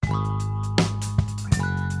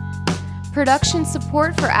Production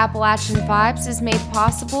support for Appalachian Vibes is made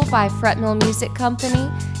possible by Fretmill Music Company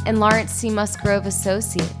and Lawrence C. Musgrove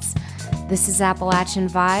Associates. This is Appalachian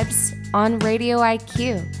Vibes on Radio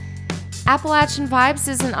IQ. Appalachian Vibes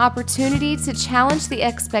is an opportunity to challenge the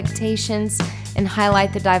expectations and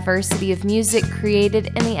highlight the diversity of music created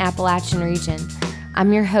in the Appalachian region.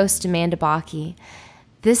 I'm your host, Amanda Bakke.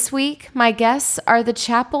 This week, my guests are the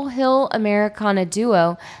Chapel Hill Americana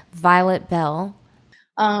duo, Violet Bell.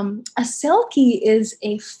 A selkie is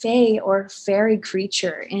a fae or fairy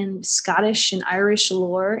creature in Scottish and Irish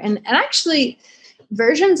lore. And actually,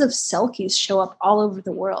 versions of selkies show up all over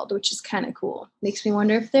the world, which is kind of cool. Makes me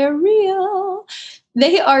wonder if they're real.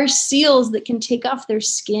 They are seals that can take off their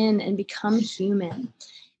skin and become human.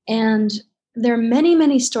 And there are many,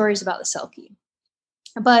 many stories about the selkie.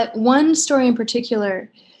 But one story in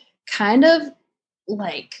particular kind of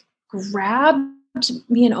like grabbed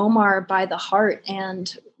me and Omar by the heart,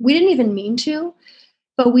 and we didn't even mean to,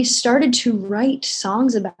 but we started to write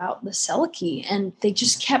songs about the selkie, and they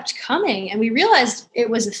just kept coming, and we realized it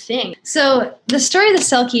was a thing. So the story of the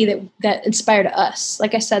selkie that inspired us,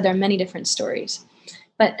 like I said, there are many different stories,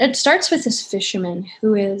 but it starts with this fisherman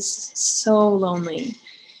who is so lonely,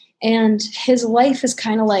 and his life is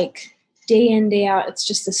kind of like day in, day out. It's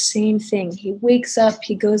just the same thing. He wakes up,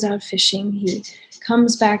 he goes out fishing, he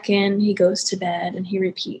comes back in, he goes to bed, and he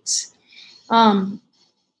repeats.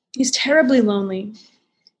 He's terribly lonely,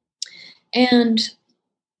 and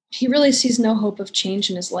he really sees no hope of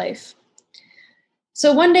change in his life.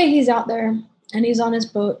 So one day he's out there, and he's on his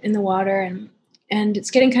boat in the water, and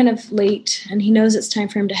it's getting kind of late, and he knows it's time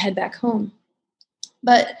for him to head back home.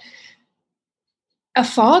 But a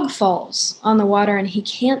fog falls on the water, and he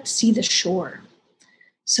can't see the shore.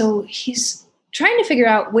 So he's trying to figure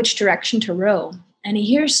out which direction to row. And he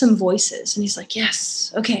hears some voices, and he's like,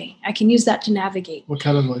 yes, okay, I can use that to navigate. What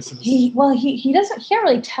kind of voices? He can't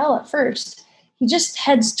really tell at first. He just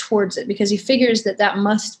heads towards it because he figures that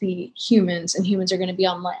must be humans, and humans are going to be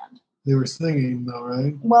on land. They were singing though,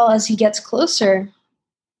 right? Well, as he gets closer,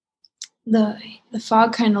 the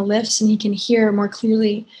fog kind of lifts, and he can hear more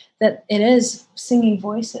clearly that it is singing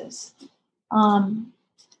voices. And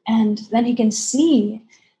then he can see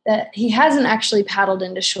that he hasn't actually paddled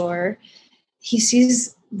into shore. He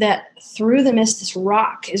sees that through the mist, this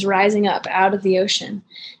rock is rising up out of the ocean.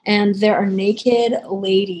 And there are naked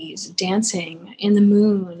ladies dancing in the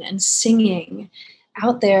moon and singing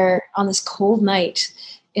out there on this cold night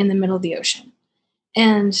in the middle of the ocean.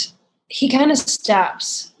 And he kind of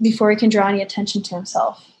stops before he can draw any attention to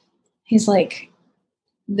himself. He's like,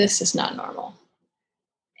 this is not normal.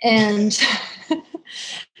 And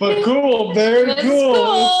but cool, very cool.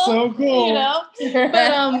 It's so cool. You know?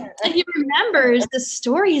 But he remembers the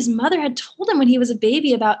story his mother had told him when he was a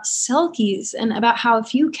baby about selkies, and about how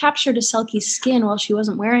if you captured a selkie's skin while she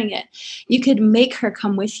wasn't wearing it, you could make her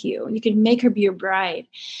come with you. You could make her be your bride.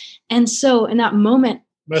 And so in that moment,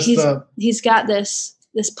 he's got this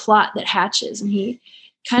plot that hatches, and he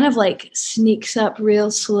kind of like sneaks up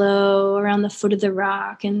real slow around the foot of the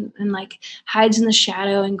rock and like hides in the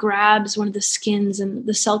shadow and grabs one of the skins, and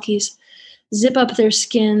the selkies zip up their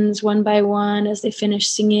skins one by one as they finish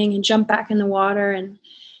singing and jump back in the water. And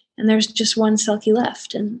there's just one selkie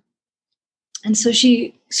left. And so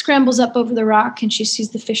she scrambles up over the rock, and she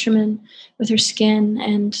sees the fisherman with her skin,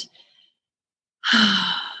 and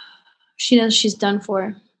she knows she's done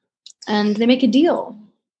for. And they make a deal.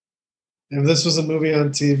 If this was a movie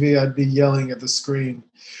on TV, I'd be yelling at the screen,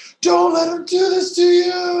 "Don't let him do this to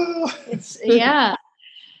you!" Yeah.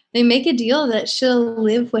 They make a deal that she'll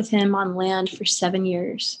live with him on land for 7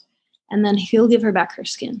 years, and then he'll give her back her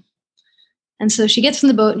skin. And so she gets in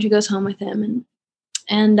the boat, and she goes home with him.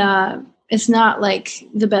 And it's not like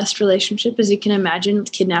the best relationship, as you can imagine.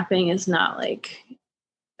 Kidnapping is not like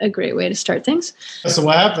a great way to start things. So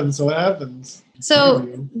what happens? So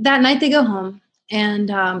that night they go home. And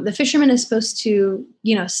the fisherman is supposed to,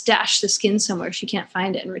 stash the skin somewhere she can't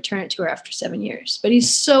find it and return it to her after 7 years. But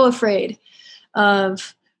he's so afraid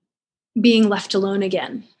of being left alone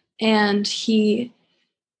again. And he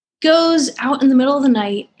goes out in the middle of the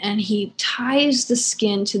night, and he ties the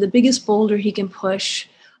skin to the biggest boulder he can push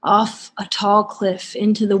off a tall cliff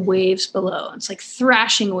into the waves below. It's like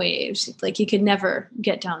thrashing waves. Like you could never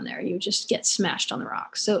get down there. You would just get smashed on the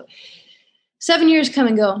rocks. So 7 years come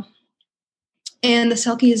and go. And the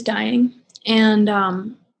selkie is dying, and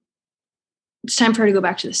it's time for her to go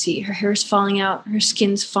back to the sea. Her hair's falling out, her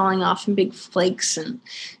skin's falling off in big flakes, and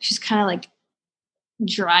she's kind of like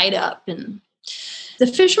dried up. And the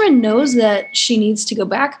fisherman knows that she needs to go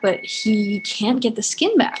back, but he can't get the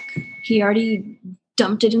skin back. He already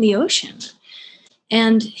dumped it in the ocean.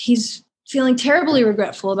 And he's feeling terribly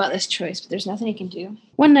regretful about this choice, but there's nothing he can do.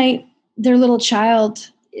 One night, their little child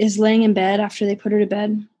is laying in bed after they put her to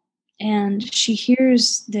bed, and she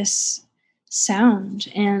hears this sound,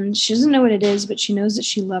 and she doesn't know what it is, but she knows that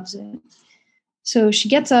she loves it. So she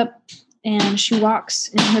gets up and she walks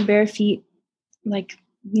in her bare feet, like,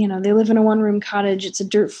 you know, they live in a one-room cottage. It's a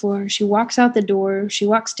dirt floor. She walks out the door. She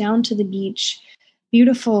walks down to the beach,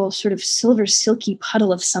 beautiful sort of silver silky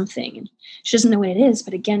puddle of something. And she doesn't know what it is,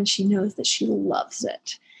 but again, she knows that she loves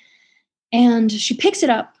it. And she picks it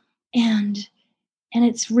up, and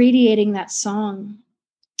it's radiating that song.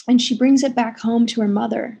 And she brings it back home to her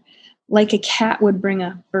mother, like a cat would bring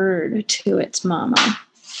a bird to its mama,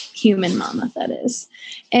 human mama, that is.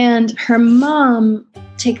 And her mom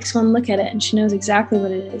takes one look at it, and she knows exactly what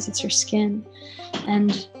it is. It's her skin.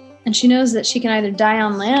 And she knows that she can either die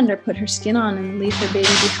on land or put her skin on and leave her baby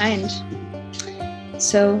behind.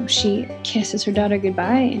 So she kisses her daughter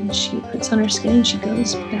goodbye, and she puts on her skin, and she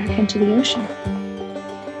goes back into the ocean.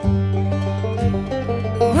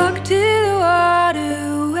 Walk to the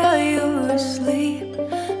water while you're asleep.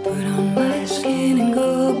 Put on my skin and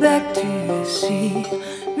go back to the sea.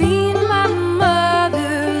 Me and my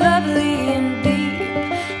mother, lovely and deep,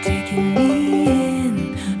 taking me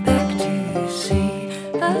in back to the sea.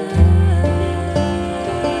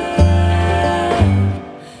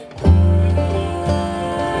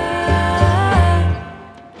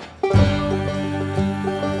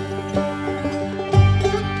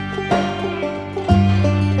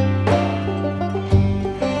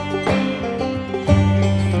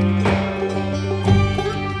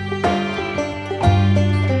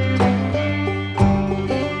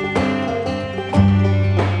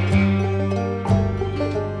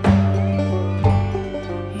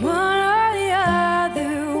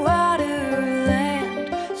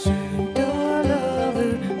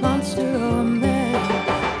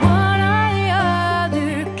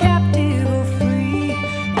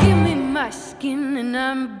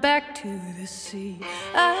 Back to the sea.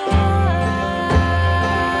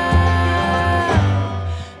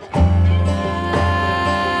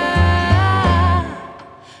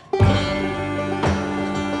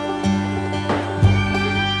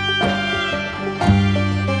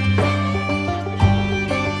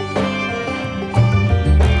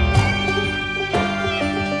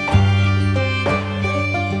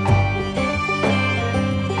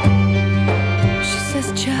 She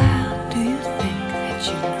says, child, do you think that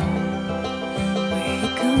you know where you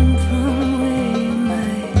come from, where you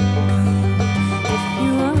might go? If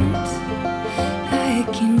you want, I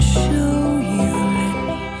can show you,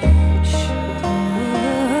 let me show.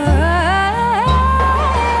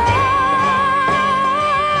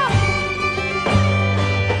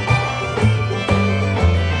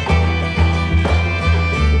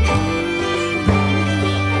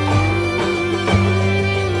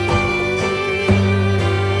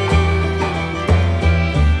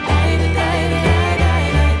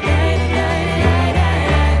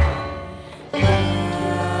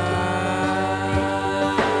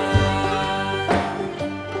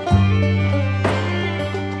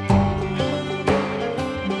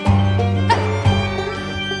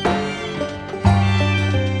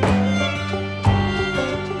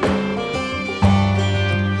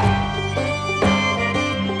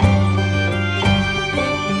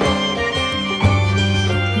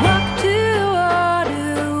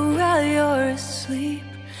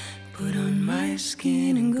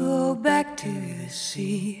 Skin and go back to the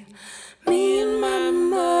sea. Me and my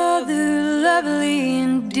mother, lovely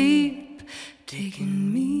and deep,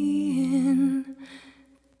 taking me in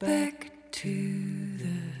back to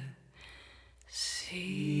the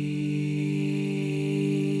sea.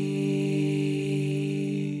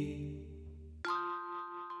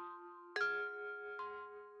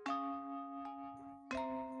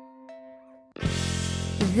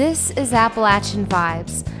 This is Appalachian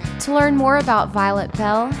Vibes. To learn more about Violet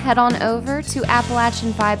Bell, head on over to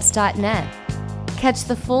AppalachianVibes.net. Catch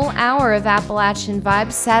the full hour of Appalachian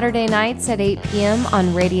Vibes Saturday nights at 8 p.m.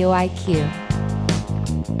 on Radio IQ.